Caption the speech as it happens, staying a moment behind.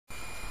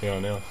we are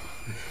now.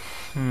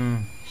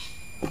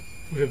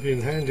 Would have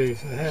been handy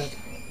if they had.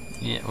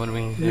 Yeah, what do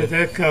we need to do? Yeah,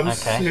 there it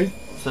comes. Okay. See?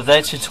 So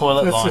that's your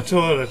toilet line. That's the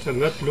toilet,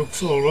 and that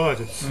looks all right.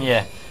 It's,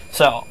 Yeah.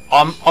 So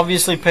I'm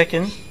obviously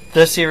picking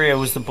this area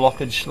was the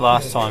blockage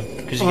last time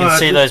because you can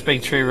see those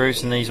big tree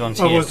roots and these ones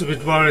I here. was a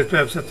bit worried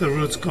perhaps that the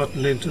roots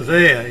gotten into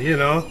there, you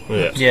know.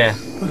 Yeah. Yeah.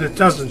 But it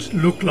doesn't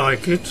look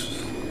like it.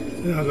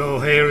 There are no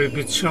hairy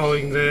bits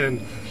showing there,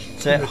 and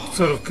it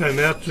sort of came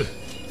out.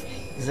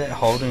 Is that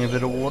holding a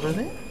bit of water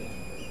there?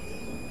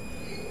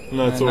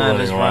 No, it's all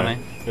running away.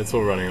 Running. It's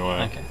all running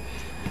away. Okay.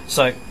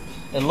 So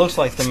it looks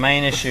like the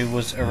main issue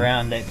was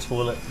around that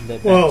toilet,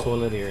 that Well, back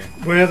toilet area.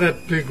 Where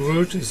that big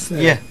root is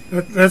there. Yeah.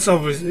 That's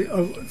obviously,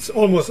 it's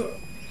almost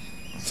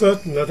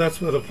certain that that's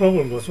where the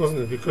problem was,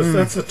 wasn't it? Because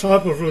that's the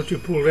type of root you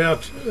pulled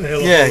out a hell of a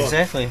lot. Yeah,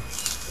 exactly.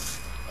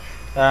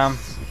 And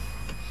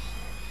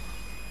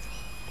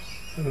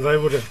they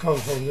would have come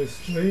from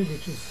this tree,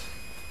 which is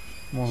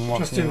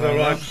just in the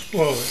right,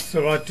 well, it's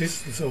the right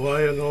distance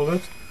away and all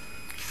that.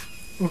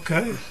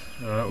 Okay.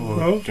 Alright, well,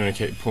 do you want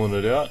to keep pulling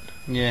it out?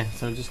 Yeah,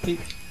 so just keep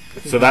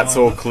So that's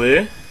all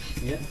clear?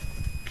 Yeah.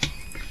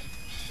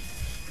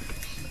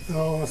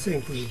 Oh, I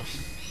think it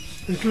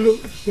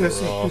look,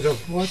 there's a bit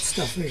of white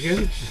stuff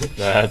again.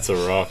 That's a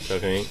rock, I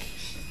think.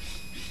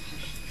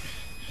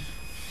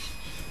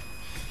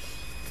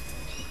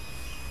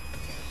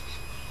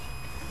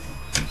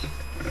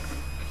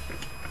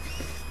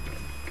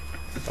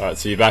 Alright,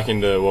 so you're back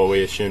into what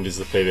we assumed is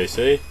the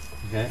PVC.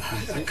 Okay.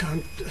 I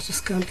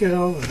just can't get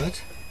over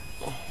that.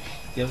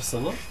 Give us a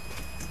look.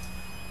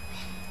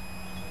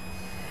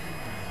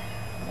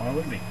 Why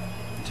would be?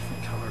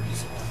 Different colour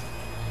is it?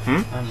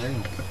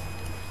 Unreal.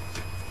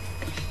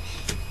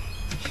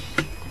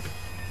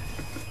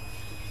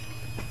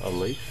 A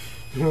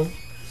leaf.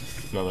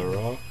 Another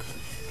rock.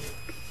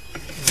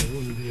 It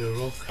wouldn't be a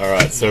rock.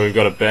 Alright, so we've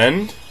got a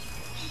bend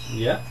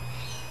Yeah.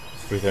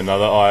 with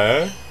another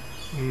IO.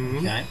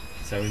 Okay.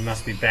 So we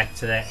must be back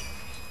to that.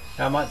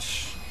 How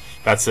much?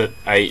 That's at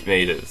 8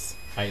 meters.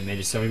 8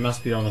 meters. So we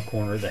must be on the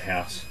corner of the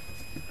house.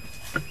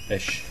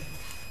 Ish.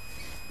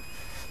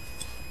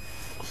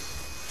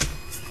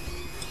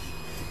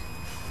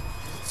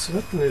 It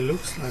certainly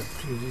looks like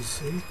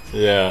PVC.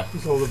 Yeah.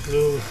 With all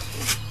the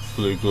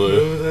blue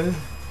Glue. there.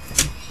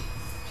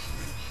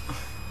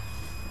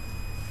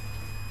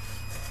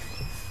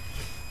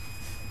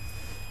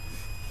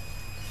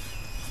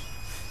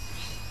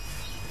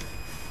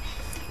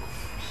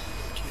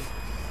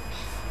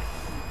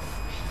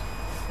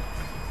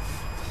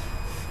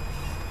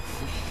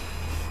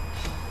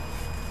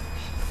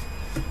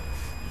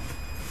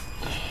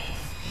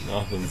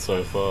 Nothing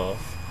so far.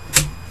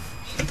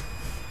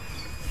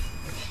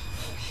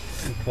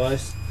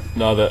 Close.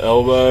 Another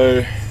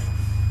elbow.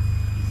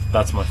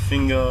 That's my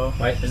finger.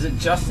 Wait, is it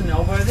just an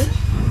elbow then?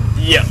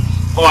 Yeah.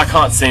 Oh, I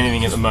can't see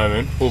anything at the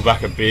moment. Pull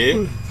back a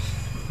bit.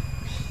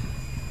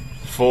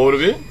 Forward a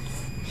bit.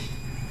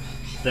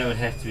 That would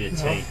have to be a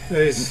T. No,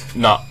 there's,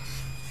 No.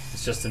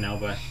 It's just an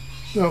elbow.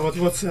 no, but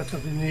what's that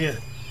up in here?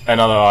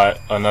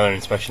 Another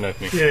inspection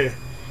opening. Yeah.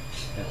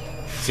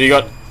 So you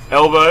got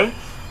elbow,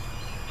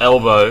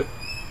 elbow,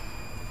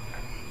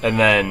 and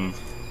then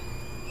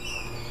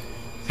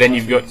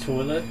you've got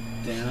toilet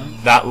down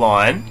that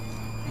line,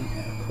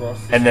 across,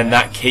 and then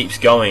that keeps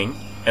going,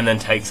 and then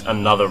takes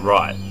another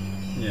right.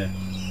 Yeah.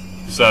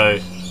 So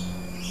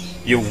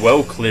you're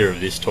well clear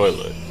of this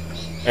toilet.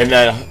 And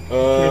then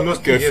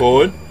go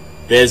forward.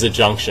 There's a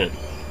junction.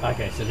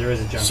 Okay, so there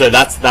is a junction. So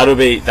that'll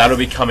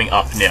be coming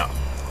up now.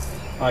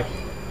 Okay,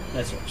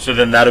 that's right. So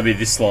then that'll be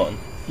this line.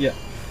 Yeah,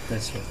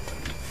 that's right.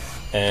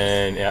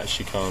 And out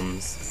she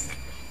comes.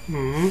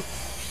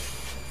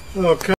 Okay.